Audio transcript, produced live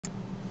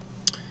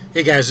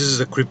Hey guys, this is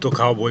the Crypto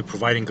Cowboy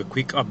providing a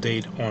quick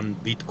update on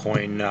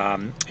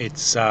Bitcoin.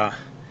 It's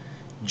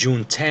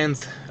June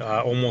 10th,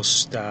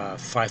 almost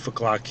 5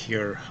 o'clock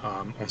here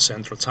on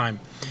Central Time.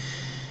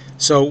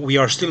 So we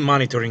are still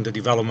monitoring the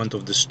development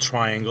of this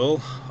triangle.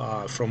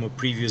 From a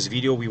previous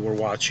video we were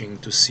watching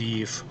to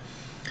see if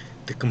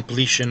the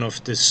completion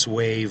of this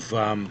wave,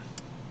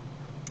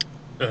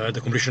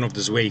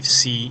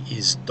 C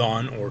is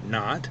done or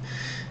not.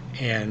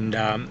 And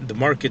the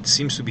market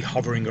seems to be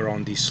hovering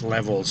around these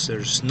levels.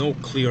 There's no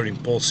clear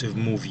impulsive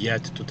move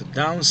yet to the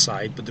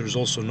downside, but there's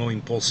also no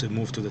impulsive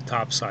move to the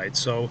top side.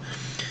 So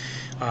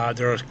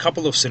there are a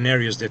couple of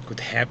scenarios that could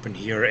happen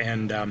here,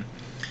 and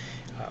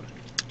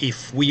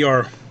if we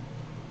are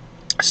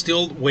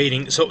still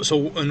waiting, so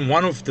in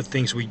one of the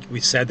things we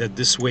said that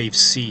this wave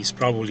C is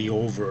probably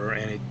over,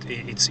 and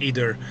it's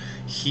either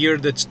here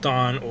that's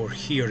done or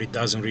here. It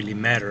doesn't really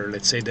matter.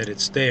 Let's say that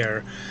it's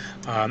there,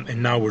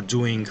 and now we're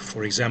doing,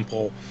 for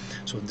example,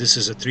 so this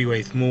is a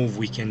three-wave move.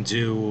 We can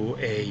do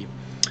a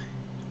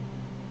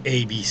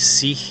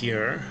ABC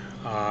here,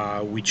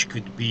 which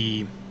could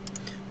be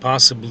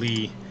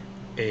possibly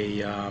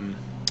a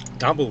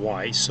double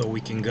Y, so we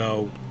can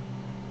go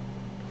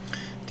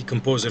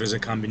decompose it as a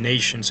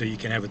combination. So you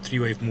can have a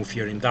three-wave move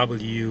here in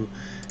W,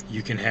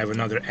 you can have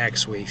another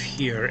X wave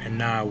here, and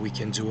now we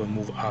can do a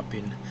move up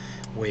in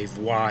wave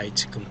Y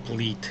to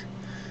complete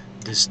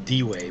this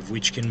D wave,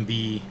 which can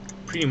be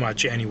pretty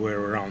much anywhere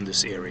around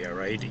this area,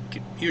 right? It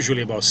could,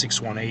 usually about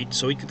 618,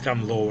 so it could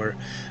come lower.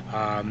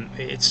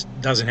 It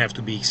doesn't have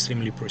to be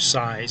extremely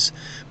precise,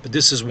 but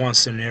this is one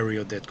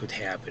scenario that could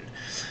happen.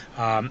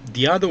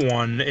 The other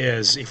one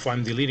is if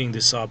I'm deleting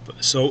this up.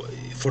 So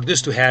for this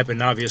to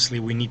happen, obviously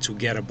we need to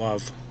get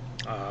above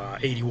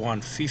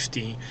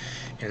 8150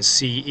 and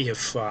see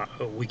if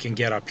we can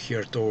get up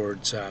here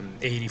towards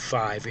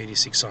 85,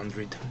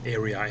 8600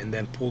 area, and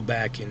then pull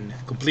back and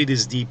complete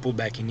this D, pull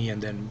back in E,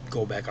 and then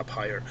go back up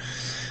higher.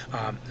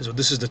 So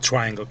this is the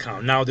triangle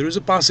count. Now there is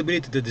a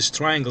possibility that this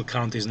triangle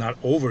count is not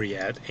over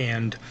yet,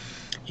 and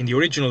in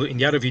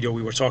the other video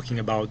we were talking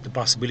about the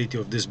possibility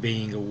of this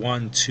being a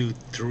 1, 2,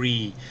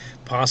 3,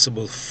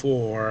 possible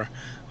 4,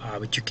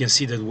 but you can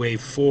see that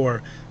wave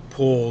 4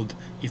 pulled.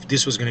 If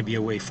this was going to be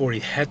a wave 4,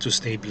 it had to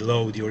stay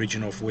below the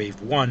origin of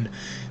wave 1,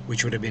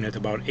 which would have been at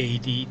about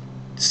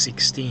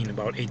 8016,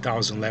 about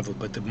 8000 level,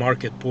 but the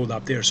market pulled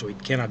up there, so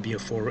it cannot be a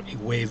fourth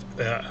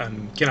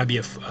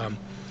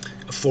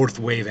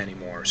wave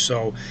anymore.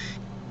 So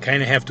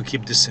kind of have to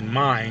keep this in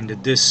mind,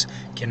 that this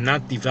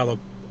cannot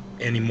develop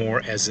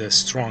anymore as a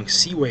strong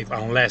C wave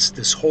unless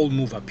this whole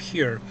move up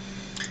here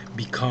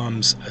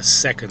becomes a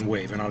second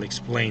wave, and I'll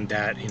explain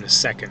that in a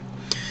second.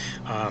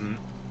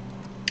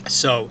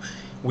 So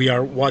we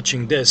are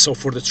watching this. So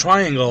for the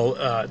triangle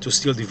to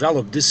still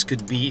develop, this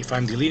could be, if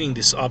I'm deleting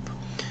this up,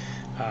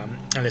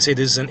 and let's say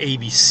this is an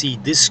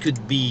ABC, this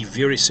could be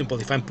very simple.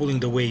 If I'm pulling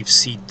the wave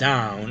C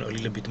down a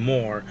little bit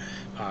more,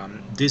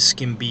 this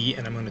can be,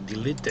 and I'm going to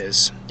delete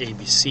this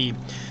ABC,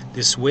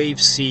 this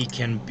wave C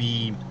can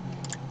be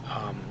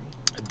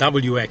a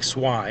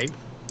WXY,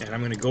 and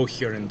I'm going to go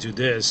here and do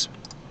this,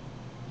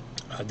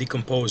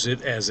 decompose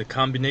it as a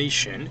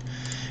combination,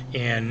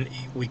 and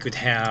we could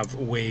have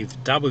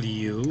wave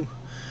W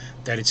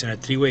that it's in a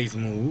three-wave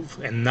move,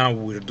 and now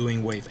we're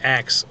doing wave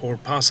X, or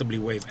possibly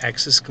wave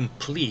X is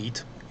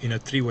complete in a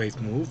three-wave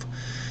move.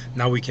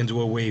 Now we can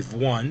do a wave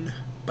 1,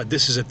 but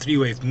this is a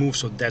three-wave move,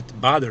 so that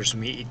bothers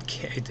me.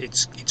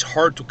 It's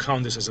hard to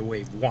count this as a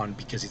wave 1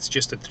 because it's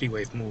just a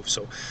three-wave move,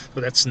 so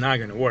that's not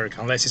going to work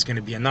unless it's going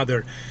to be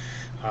another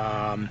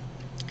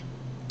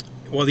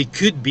well, it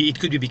could be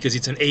because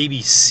it's an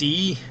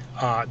ABC,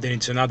 then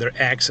it's another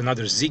X,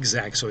 another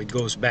zigzag, so it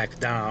goes back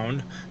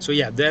down. So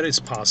yeah, that is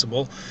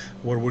possible,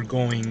 where we're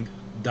going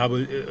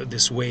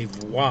this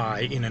wave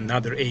Y in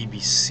another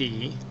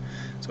ABC.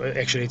 So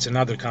actually it's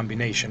another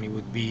combination. It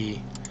would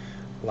be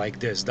like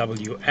this,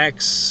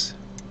 WX,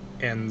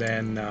 and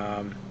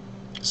then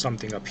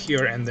something up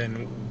here, and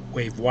then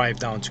wave Y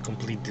down to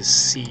complete this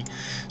C.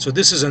 So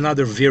this is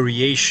another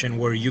variation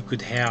where you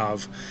could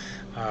have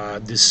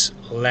this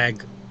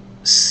leg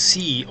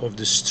C of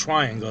this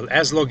triangle,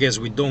 as long as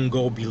we don't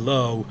go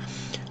below,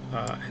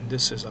 and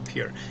this is up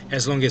here,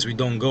 as long as we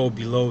don't go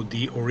below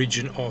the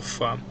origin of,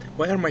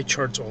 why are my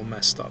charts all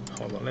messed up?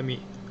 Hold on, let me,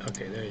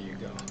 okay, there you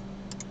go.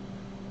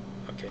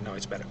 Okay, now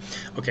it's better.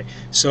 Okay,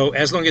 so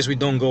as long as we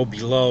don't go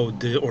below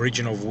the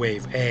origin of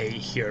wave A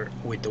here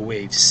with the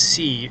wave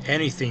C,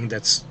 anything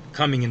that's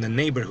coming in the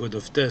neighborhood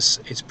of this,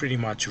 it's pretty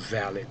much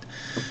valid.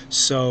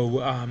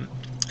 So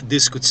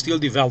this could still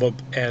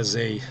develop as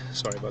a,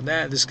 sorry about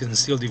that, this can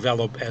still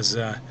develop as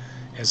a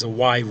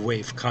Y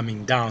wave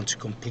coming down to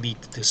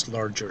complete this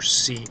larger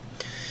C.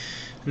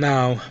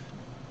 Now,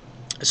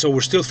 so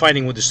we're still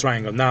fighting with this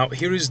triangle. Now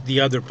here is the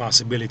other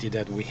possibility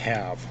that we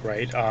have,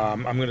 right?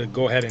 I'm gonna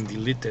go ahead and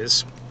delete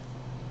this.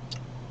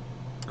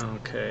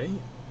 Okay,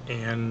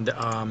 and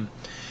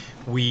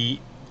we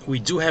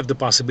do have the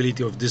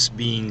possibility of this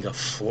being a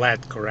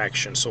flat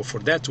correction. So for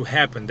that to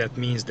happen, that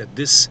means that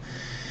this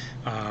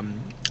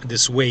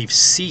this wave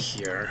C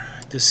here,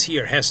 this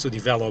here has to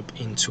develop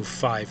into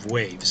 5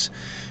 waves.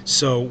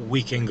 So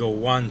we can go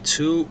 1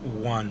 2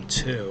 1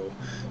 2.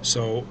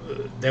 So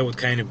that would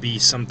kind of be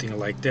something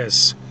like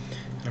this.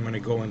 I'm going to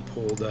go and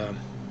pull the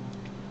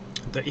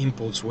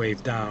impulse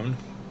wave down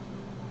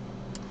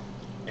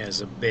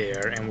as a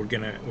bear, and we're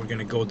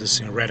gonna go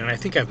this in red. And I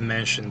think I've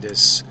mentioned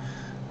this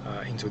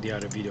into the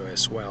other video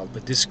as well,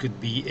 but this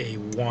could be a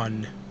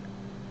 1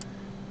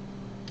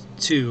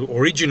 2.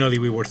 Originally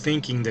we were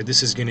thinking that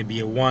this is going to be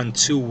a 1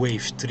 2,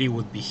 wave 3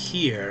 would be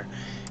here,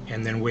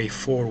 and then wave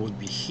 4 would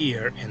be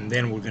here, and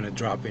then we're going to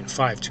drop in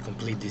 5 to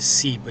complete this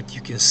C. But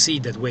you can see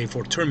that wave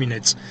 4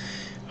 terminates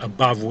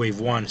above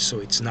wave 1, so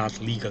it's not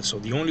legal. So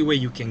the only way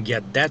you can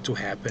get that to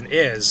happen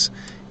is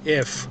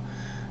if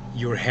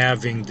you're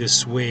having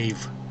this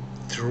wave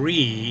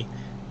 3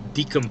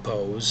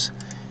 decompose,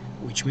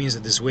 which means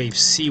that this wave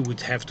C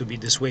would have to be,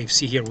 this wave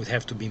C here would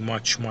have to be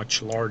much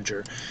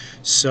larger.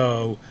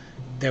 So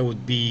that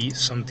would be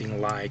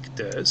something like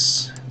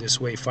this. This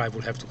wave 5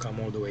 would have to come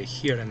all the way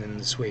here, and then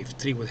this wave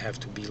 3 would have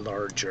to be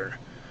larger.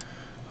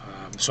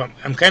 So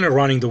I'm kind of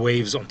running the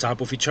waves on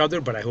top of each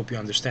other, but I hope you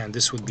understand.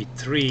 This would be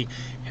 3,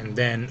 and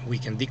then we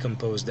can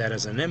decompose that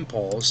as an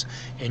impulse,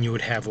 and you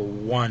would have a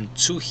 1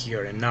 2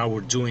 here, and now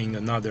we're doing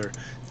another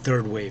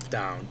third wave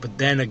down. But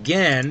then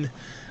again,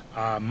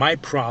 my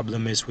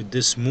problem is with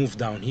this move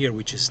down here,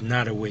 which is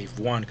not a wave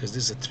 1, because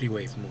this is a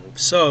 3-wave move.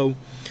 So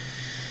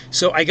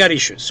I got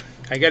issues.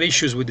 I got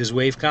issues with this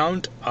wave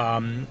count.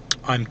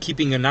 I'm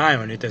keeping an eye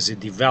on it as it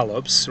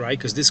develops, right?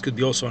 Because this could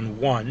be also on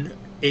 1,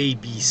 A,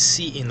 B,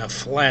 C in a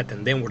flat,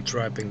 and then we're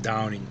dropping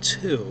down in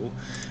 2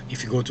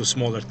 if you go to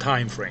smaller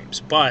time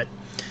frames. But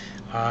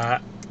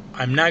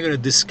I'm not going to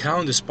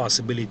discount this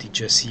possibility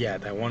just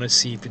yet. I want to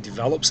see if it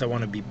develops. I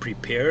want to be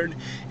prepared,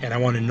 and I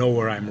want to know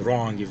where I'm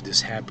wrong if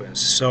this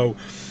happens. So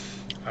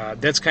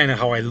that's kind of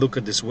how I look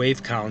at this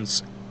wave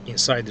counts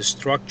inside the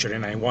structure,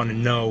 and I want to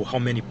know how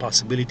many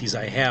possibilities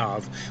I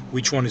have,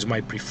 which one is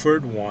my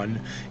preferred one,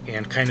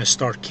 and kind of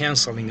start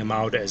canceling them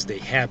out as they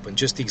happen.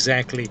 Just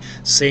exactly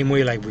same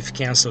way like we've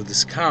canceled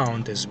this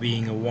count as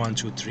being a 1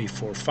 2 3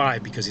 4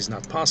 5 because it's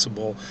not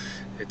possible.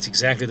 It's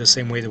exactly the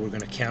same way that we're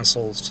going to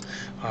cancel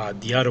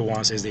the other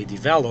ones as they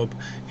develop,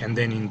 and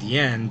then in the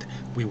end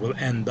we will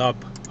end up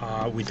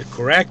with the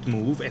correct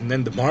move, and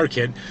then the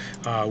market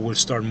will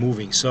start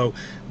moving. So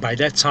by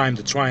that time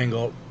the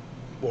triangle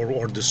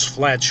or this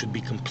flat should be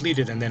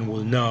completed, and then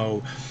we'll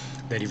know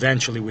that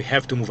eventually we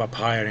have to move up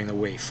higher in a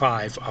wave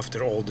 5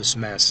 after all this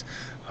mess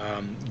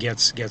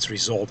gets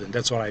resolved. And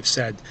that's what I've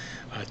said.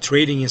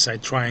 Trading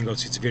inside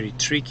triangles, it's very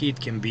tricky.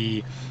 It can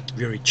be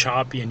very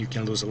choppy, and you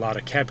can lose a lot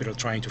of capital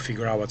trying to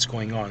figure out what's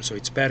going on. So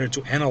it's better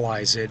to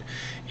analyze it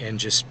and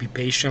just be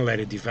patient,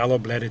 let it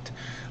develop, let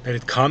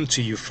it come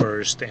to you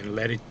first, and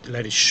let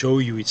it show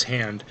you its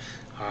hand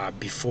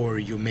before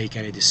you make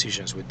any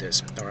decisions with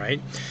this. All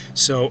right,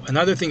 so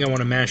another thing I want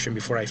to mention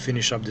before I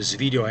finish up this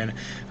video, and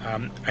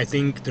I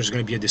think there's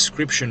going to be a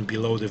description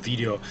below the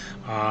video.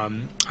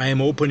 I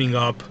am opening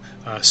up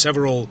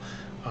several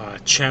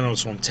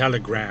channels on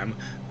Telegram,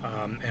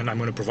 and I'm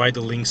going to provide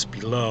the links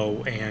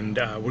below, and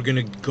we're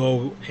going to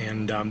go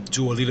and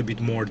do a little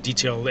bit more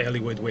detailed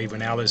Elliott wave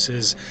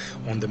analysis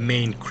on the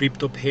main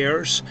crypto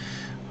pairs.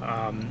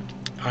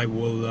 I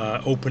will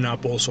open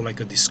up also like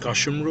a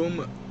discussion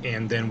room,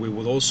 and then we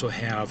will also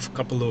have a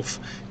couple of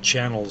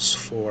channels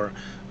for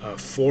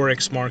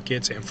forex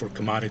markets and for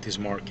commodities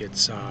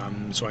markets.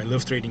 So I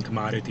love trading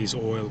commodities: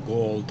 oil,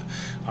 gold,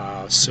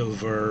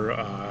 silver,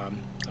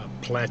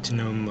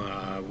 platinum.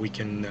 We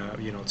can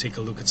take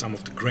a look at some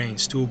of the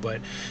grains too,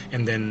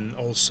 and then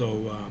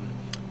also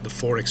the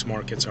forex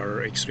markets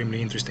are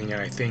extremely interesting, and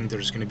I think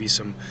there's going to be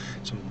some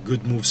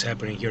good moves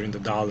happening here in the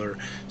dollar.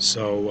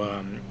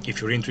 So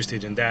if you're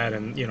interested in that,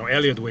 and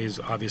Elliott waves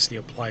obviously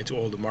apply to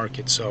all the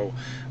markets, so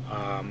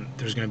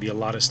there's going to be a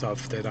lot of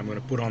stuff that I'm going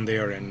to put on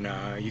there, and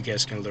you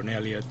guys can learn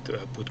Elliott,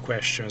 put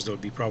questions.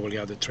 There'll be probably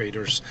other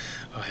traders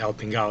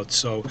helping out.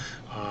 So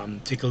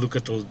take a look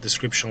at the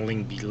description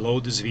link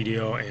below this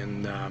video,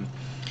 and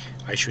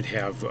I should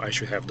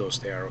have those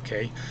there.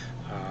 Okay.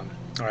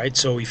 All right,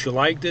 so if you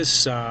like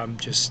this,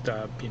 just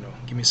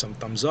give me some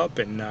thumbs up,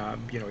 and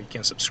you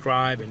can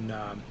subscribe and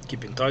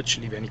keep in touch,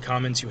 leave any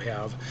comments you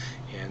have,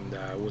 and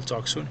we'll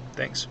talk soon.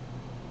 Thanks.